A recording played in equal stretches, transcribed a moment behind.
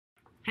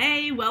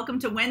Hey, welcome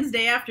to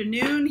Wednesday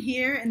afternoon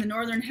here in the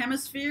Northern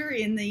Hemisphere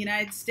in the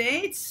United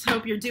States.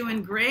 Hope you're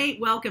doing great.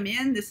 Welcome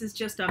in. This is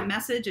just a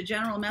message, a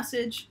general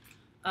message,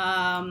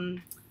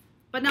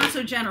 but not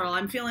so general.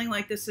 I'm feeling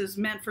like this is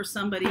meant for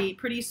somebody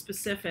pretty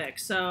specific.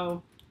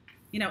 So,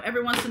 you know,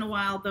 every once in a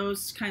while,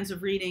 those kinds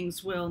of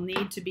readings will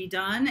need to be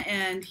done.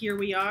 And here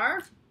we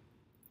are.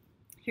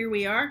 Here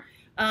we are.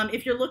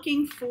 If you're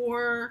looking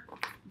for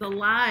the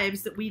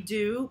lives that we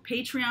do,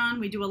 Patreon,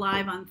 we do a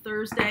live on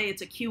Thursday.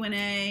 It's a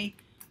Q&A.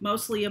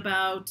 Mostly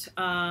about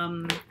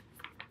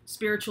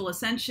spiritual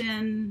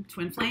ascension,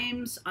 twin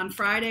flames. On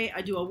Friday,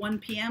 I do a 1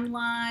 p.m.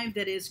 live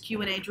that is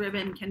Q&A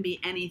driven, can be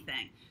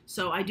anything.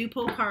 So I do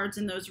pull cards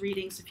in those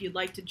readings if you'd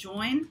like to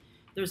join.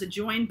 There's a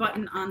join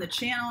button on the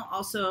channel,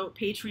 also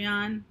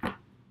Patreon.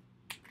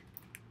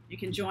 You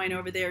can join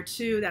over there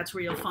too. That's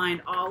where you'll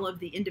find all of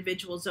the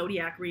individual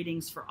zodiac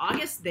readings for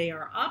August. They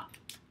are up.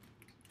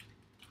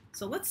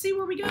 So let's see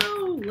where we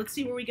go. Let's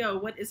see where we go.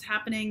 What is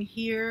happening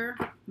here?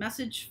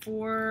 Message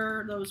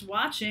for those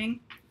watching.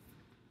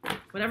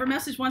 Whatever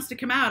message wants to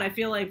come out, I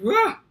feel like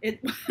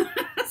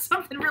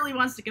something really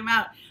wants to come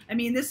out. I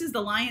mean, this is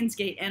the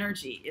Lionsgate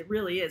energy. It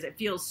really is. It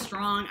feels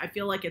strong. I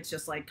feel like it's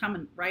just like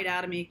coming right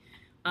out of me.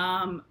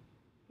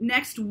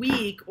 Next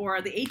week,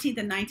 or the 18th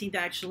and 19th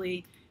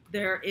actually,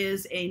 there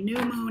is a new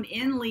moon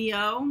in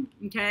Leo,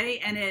 okay?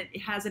 And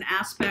it has an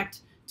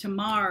aspect to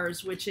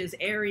Mars, which is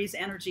Aries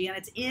energy, and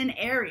it's in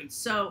Aries.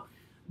 So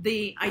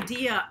the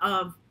idea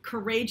of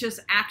courageous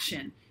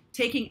action,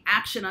 taking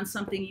action on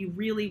something you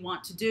really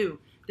want to do.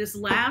 This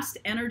last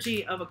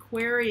energy of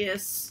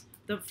Aquarius,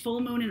 the full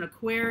moon in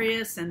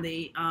Aquarius, and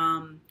the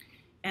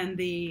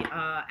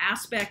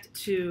aspect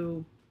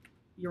to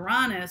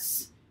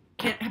Uranus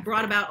have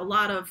brought about a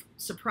lot of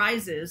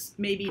surprises,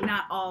 maybe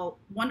not all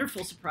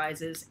wonderful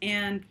surprises.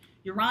 And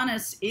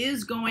Uranus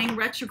is going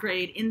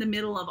retrograde in the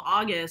middle of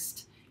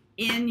August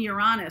in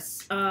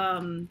Uranus.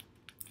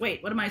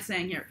 Wait, what am I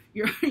saying here?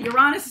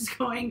 Uranus is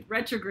going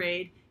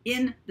retrograde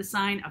in the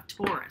sign of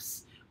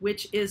Taurus,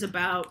 which is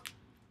about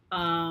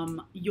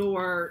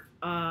your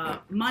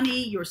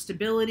money, your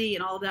stability,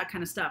 and all of that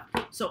kind of stuff.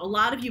 So a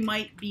lot of you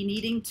might be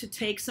needing to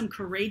take some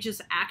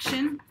courageous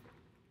action.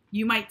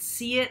 You might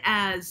see it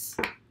as,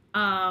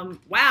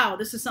 wow,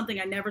 this is something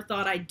I never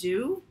thought I'd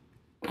do.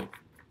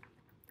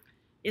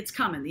 It's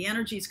coming. The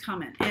energy's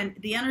coming. And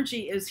the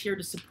energy is here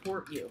to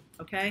support you,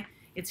 okay?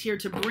 It's here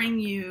to bring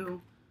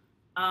you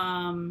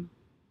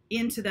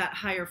into that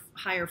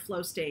higher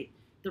flow state.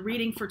 The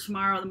reading for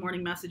tomorrow, the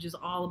morning message, is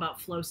all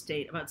about flow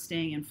state, about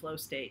staying in flow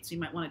state. So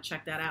you might want to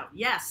check that out.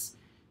 Yes,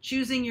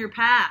 choosing your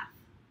path.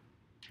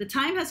 The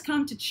time has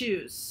come to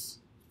choose.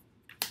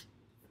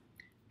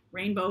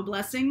 Rainbow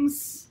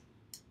blessings.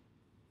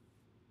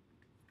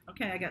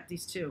 Okay, I got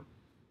these two.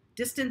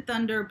 Distant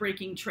thunder,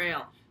 breaking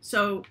trail.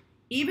 So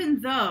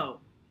even though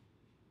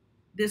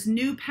this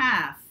new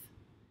path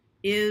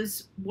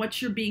is what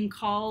you're being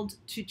called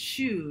to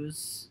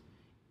choose,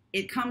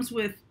 it comes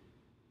with,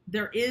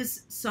 there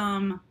is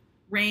some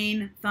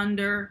rain,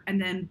 thunder,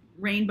 and then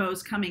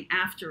rainbows coming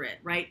after it,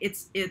 right?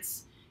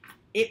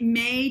 It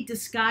may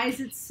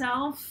disguise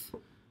itself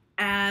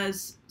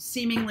as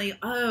seemingly,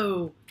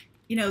 oh,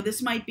 you know,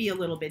 this might be a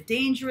little bit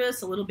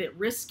dangerous, a little bit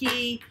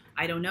risky.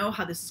 I don't know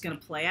how this is going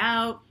to play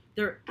out.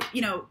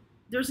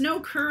 There's no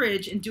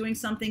courage in doing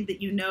something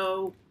that you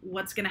know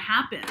what's going to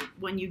happen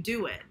when you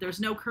do it. There's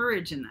no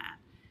courage in that.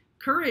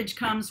 Courage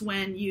comes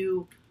when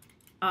you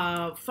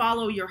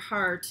follow your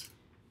heart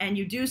and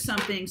you do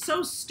something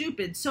so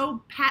stupid,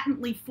 so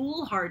patently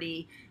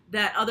foolhardy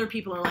that other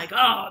people are like,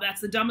 oh, that's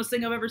the dumbest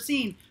thing I've ever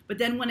seen. But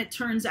then when it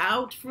turns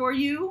out for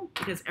you,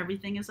 because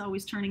everything is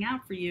always turning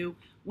out for you,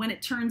 when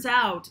it turns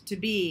out to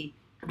be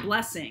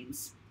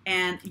blessings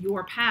and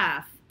your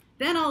path,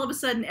 then all of a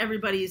sudden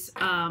everybody's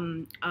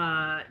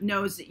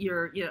knows that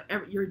you're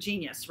a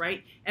genius,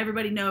 right?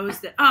 Everybody knows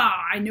that, oh,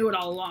 I knew it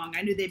all along.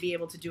 I knew they'd be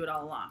able to do it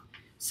all along.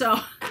 So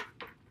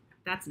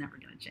that's never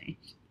going to change.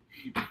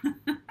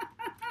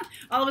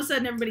 All of a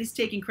sudden everybody's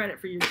taking credit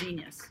for your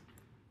genius.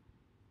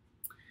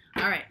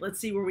 All right, let's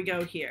see where we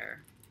go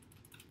here.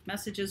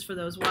 Messages for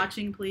those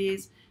watching,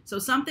 please. So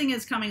something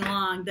is coming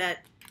along that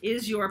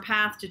is your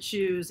path to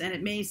choose, and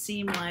it may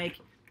seem like,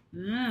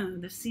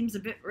 this seems a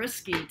bit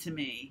risky to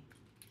me.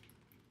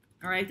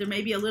 All right, there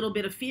may be a little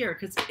bit of fear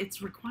because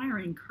it's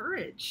requiring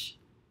courage.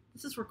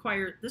 This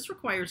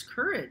requires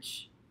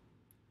courage.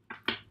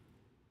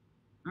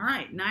 All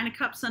right, 9 of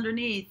Cups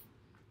underneath.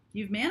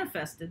 You've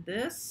manifested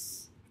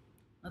this.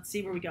 Let's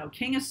see where we go.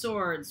 King of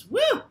Swords.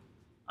 Woo!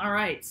 All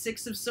right,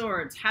 6 of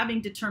Swords.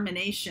 Having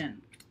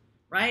determination,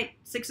 right?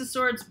 6 of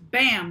Swords,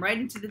 bam, right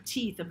into the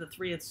teeth of the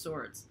 3 of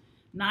Swords.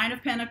 9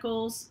 of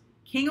Pentacles.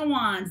 King of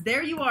Wands.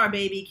 There you are,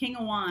 baby. King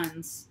of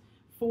Wands.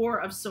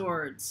 4 of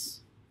Swords.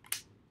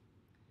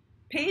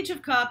 Page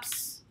of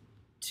Cups,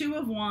 2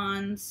 of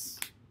Wands,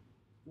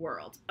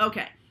 World.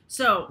 Okay,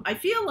 so I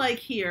feel like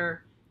here's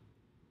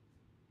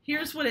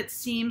what it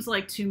seems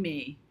like to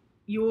me.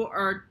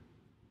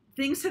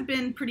 Things have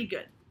been pretty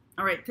good.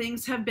 All right,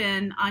 things have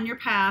been on your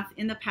path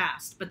in the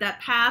past, but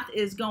that path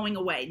is going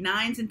away.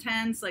 9s and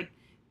 10s, like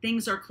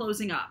things are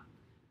closing up.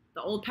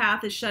 The old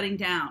path is shutting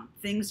down.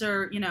 Things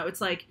are,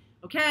 it's like,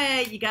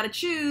 okay, you got to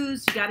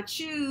choose. You got to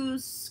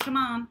choose. Come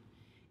on.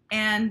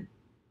 And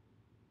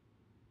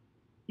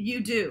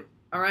you do.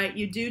 All right.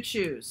 You do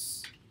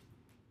choose.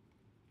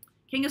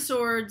 King of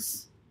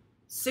Swords,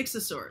 Six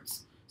of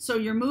Swords. So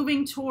you're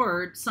moving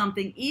toward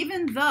something,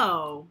 even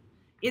though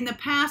in the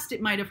past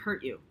it might have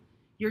hurt you.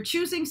 You're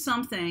choosing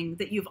something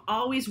that you've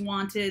always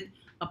wanted,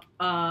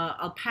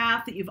 a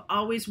path that you've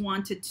always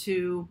wanted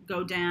to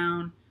go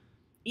down,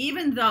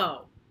 even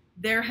though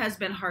there has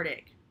been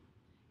heartache.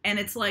 And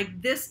it's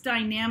like this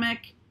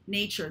dynamic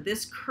nature,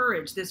 this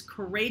courage, this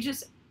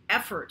courageous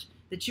effort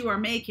that you are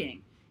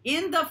making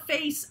in the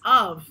face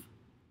of,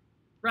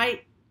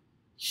 right,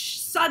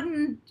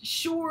 sudden,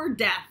 sure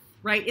death,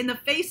 right? In the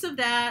face of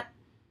that,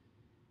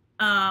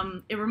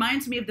 it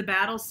reminds me of the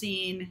battle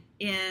scene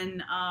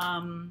in,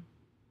 I'll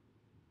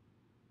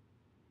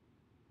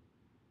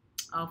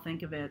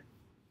think of it,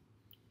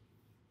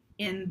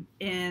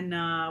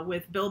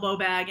 with Bilbo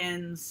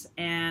Baggins,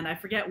 and I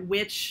forget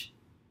which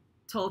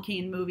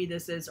Tolkien movie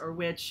this is, or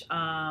which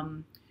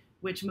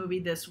movie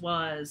this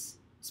was.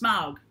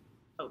 Smaug.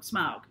 Oh,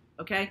 Smaug.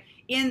 Okay.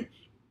 In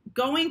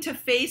going to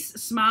face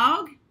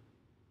Smaug,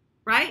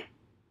 right?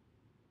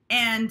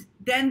 And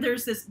then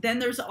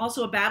there's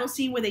also a battle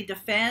scene where they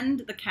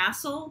defend the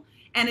castle,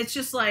 and it's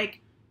just like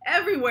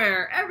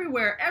everywhere.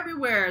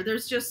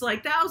 There's just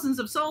like thousands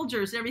of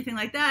soldiers and everything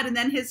like that. And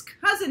then his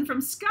cousin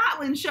from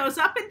Scotland shows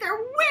up and they're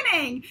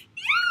winning.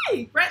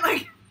 Yay! Right?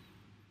 Like,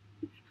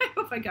 I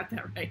hope I got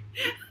that right.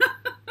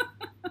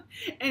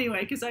 Anyway,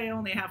 because I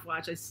only half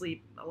watch. I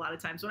sleep a lot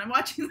of times when I'm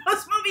watching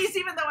those movies,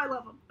 even though I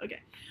love them. Okay.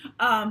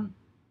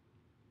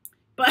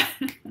 But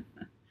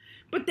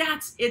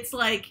it's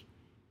like,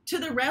 to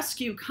the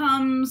rescue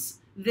comes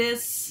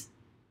this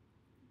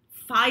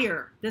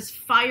fire, this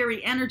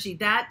fiery energy.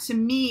 That, to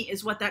me,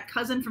 is what that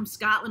cousin from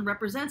Scotland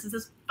represents, is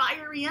this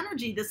fiery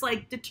energy, this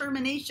like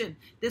determination,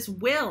 this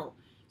will.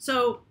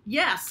 So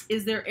yes,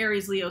 is there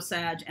Aries, Leo,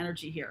 Sag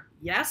energy here?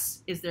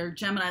 Yes. Is there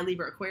Gemini,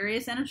 Libra,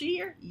 Aquarius energy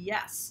here?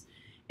 Yes.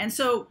 And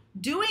so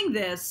doing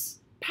this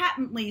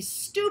patently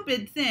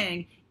stupid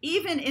thing,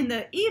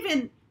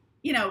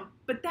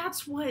 but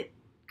that's what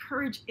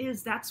courage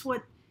is. That's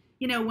what,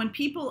 when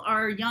people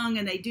are young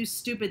and they do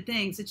stupid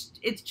things,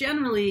 it's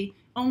generally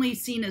only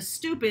seen as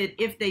stupid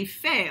if they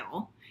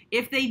fail.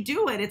 If they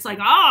do it, it's like,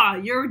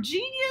 you're a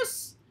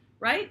genius,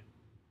 right?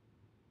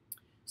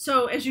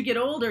 So as you get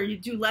older, you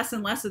do less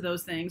and less of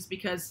those things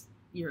because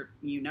you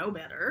know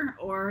better,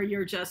 or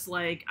you're just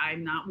like,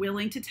 I'm not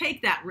willing to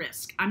take that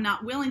risk. I'm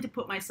not willing to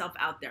put myself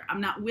out there.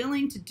 I'm not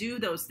willing to do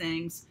those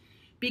things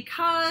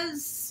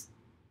because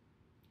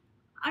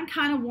I'm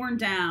kind of worn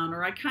down,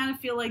 or I kind of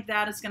feel like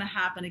that is going to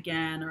happen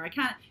again, or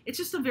it's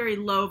just a very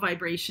low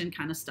vibration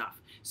kind of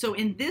stuff. So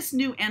in this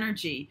new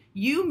energy,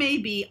 you may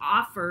be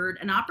offered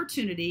an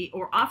opportunity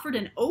or offered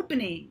an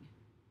opening,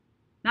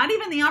 not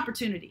even the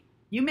opportunity.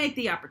 You make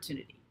the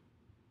opportunity,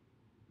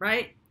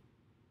 right?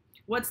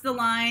 What's the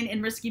line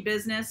in Risky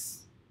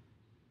Business?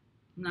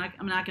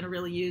 I'm not going to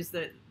really use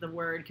the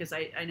word because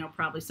I know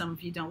probably some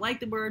of you don't like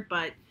the word,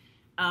 but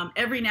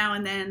every now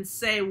and then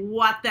say,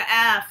 what the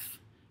F?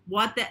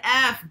 What the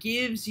F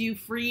gives you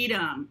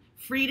freedom?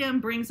 Freedom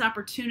brings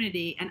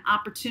opportunity, and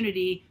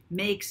opportunity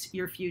makes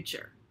your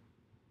future.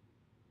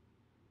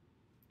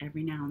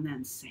 Every now and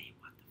then say,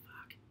 what the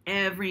fuck?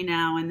 Every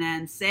now and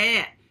then say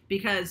it,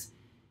 because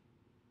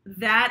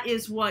that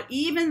is what,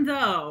 even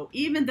though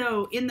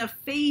in the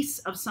face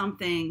of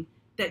something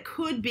that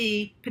could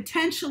be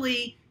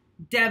potentially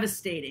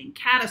devastating,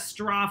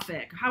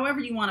 catastrophic, however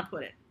you want to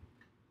put it,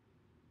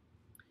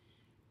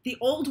 the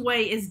old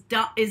way is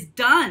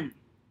done.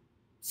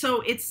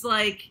 So it's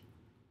like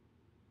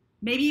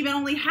maybe even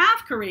only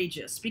half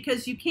courageous,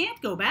 because you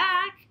can't go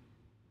back.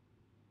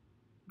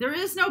 There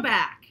is no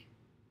back.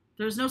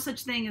 There's no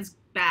such thing as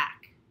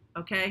back,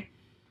 okay?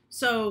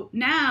 So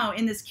now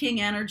in this king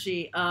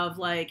energy of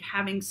like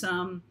having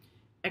some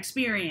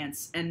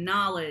experience and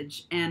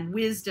knowledge and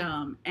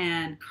wisdom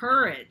and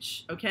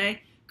courage,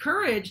 okay?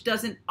 Courage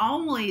doesn't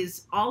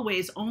always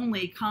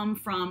only come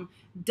from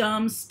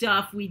dumb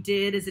stuff we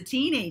did as a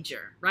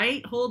teenager,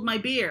 right? Hold my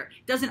beer.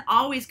 It doesn't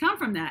always come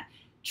from that.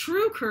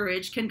 True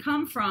courage can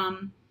come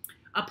from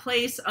a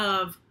place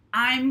of,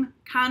 I'm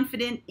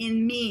confident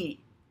in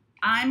me.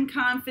 I'm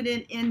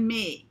confident in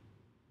me.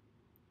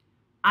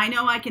 I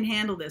know I can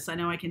handle this. I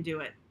know I can do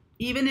it.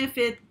 Even if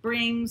it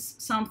brings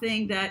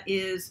something that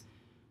is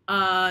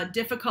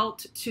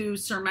difficult to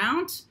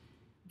surmount,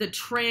 the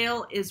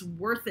trail is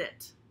worth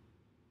it.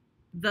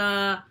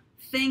 The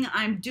thing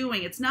I'm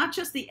doing, it's not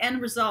just the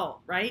end result,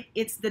 right?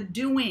 It's the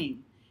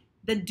doing.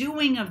 The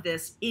doing of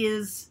this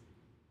is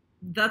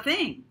the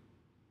thing.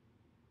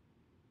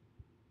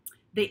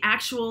 The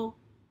actual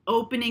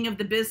opening of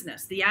the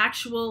business, the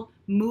actual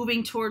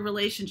moving toward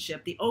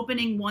relationship, the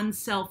opening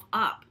oneself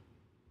up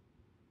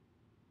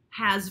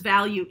has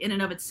value in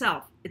and of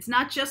itself. It's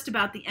not just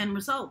about the end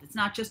result. It's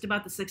not just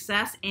about the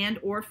success and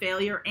or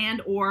failure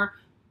and or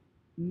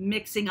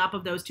mixing up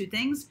of those two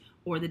things,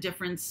 or the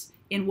difference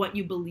in what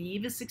you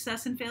believe is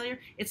success and failure.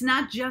 It's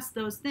not just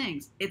those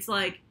things. It's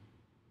like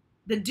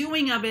the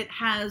doing of it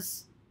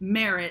has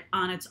merit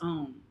on its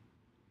own,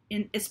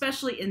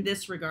 especially in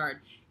this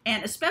regard.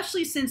 And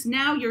especially since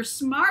now you're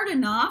smart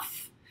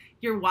enough,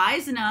 you're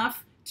wise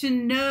enough to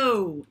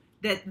know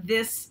that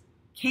this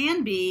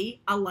can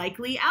be a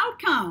likely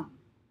outcome.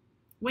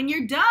 When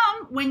you're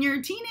dumb, when you're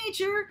a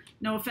teenager,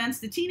 no offense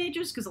to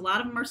teenagers, because a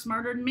lot of them are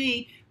smarter than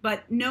me,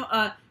 but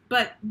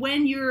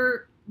when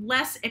you're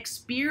less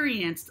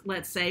experienced,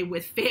 let's say,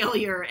 with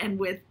failure and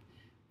with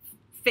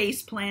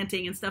face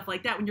planting and stuff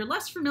like that, when you're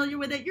less familiar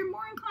with it, you're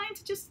more inclined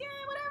to just, yeah,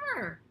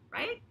 whatever,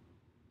 right?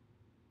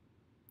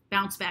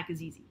 Bounce back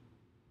is easy.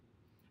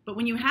 But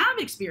when you have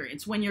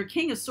experience, when you're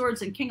King of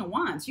Swords and King of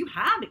Wands, you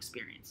have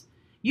experience.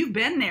 You've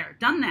been there,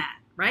 done that,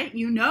 right?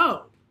 You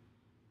know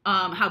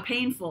how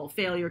painful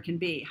failure can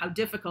be, how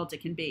difficult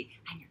it can be,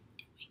 and you're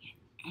doing it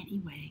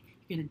anyway.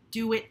 You're going to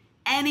do it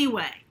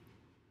anyway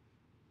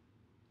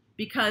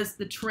because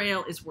the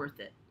trail is worth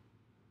it.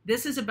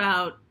 This is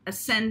about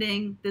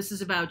ascending. This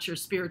is about your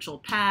spiritual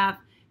path.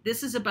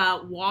 This is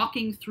about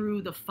walking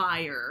through the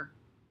fire,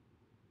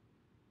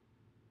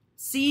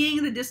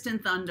 seeing the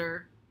distant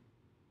thunder,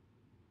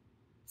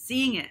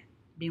 seeing it,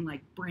 being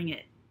like, bring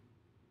it.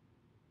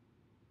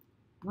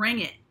 Bring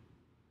it.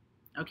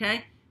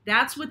 Okay?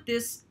 That's what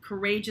this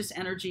courageous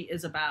energy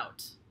is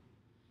about.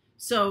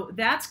 So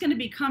that's going to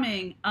be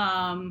coming.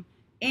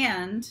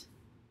 And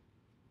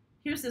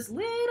here's this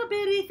little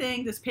bitty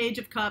thing, this Page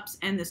of Cups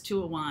and this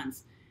Two of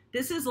Wands.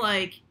 This is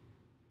like,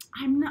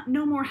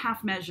 no more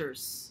half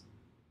measures.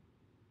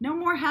 No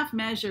more half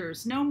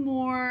measures. No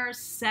more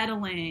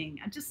settling.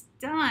 I'm just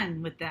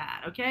done with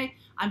that, okay?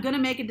 I'm going to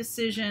make a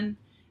decision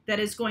that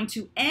is going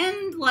to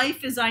end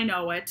life as I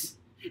know it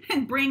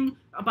and bring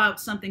about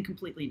something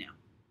completely new.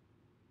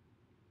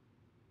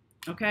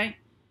 Okay?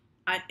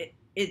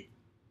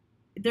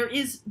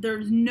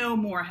 There's no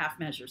more half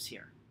measures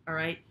here, all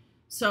right?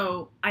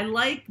 So I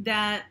like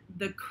that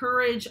the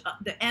courage,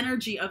 the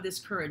energy of this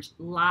courage,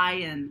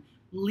 Lion,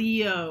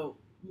 Leo,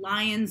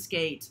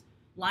 Lionsgate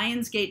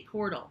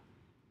portal.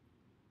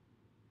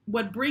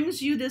 What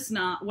brings you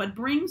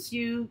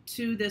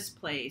to this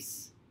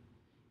place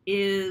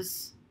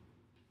is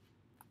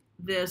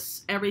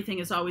this, everything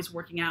is always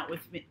working out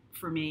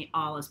for me,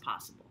 all is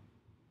possible.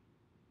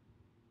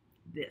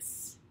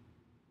 This,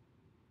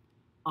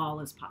 all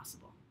is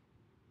possible.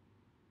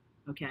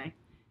 Okay?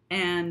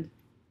 And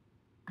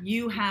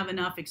you have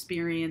enough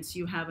experience,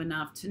 you have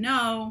enough to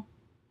know,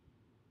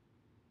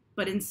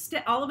 but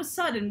instead, all of a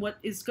sudden, what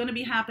is going to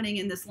be happening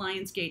in this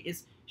Lionsgate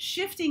is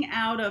shifting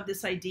out of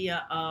this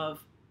idea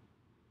of,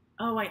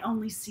 oh, I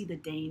only see the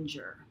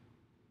danger.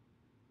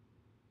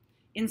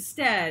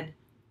 Instead,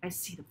 I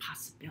see the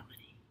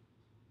possibility.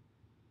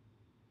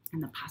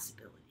 And the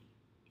possibility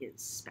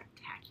is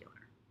spectacular.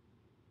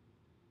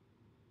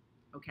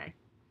 Okay?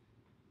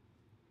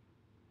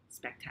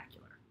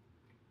 Spectacular.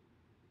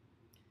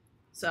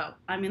 So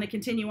I'm going to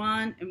continue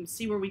on and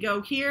see where we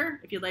go here.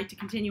 If you'd like to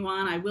continue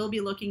on, I will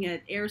be looking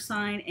at air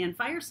sign and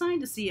fire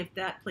sign to see if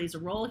that plays a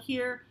role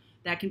here.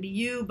 That can be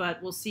you,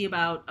 but we'll see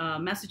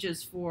about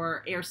messages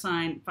for air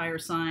sign, fire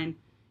sign.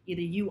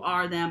 Either you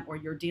are them or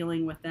you're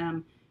dealing with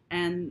them.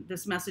 And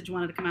this message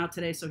wanted to come out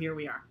today, so here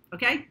we are.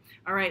 Okay?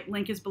 All right,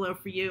 link is below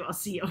for you. I'll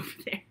see you over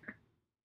there.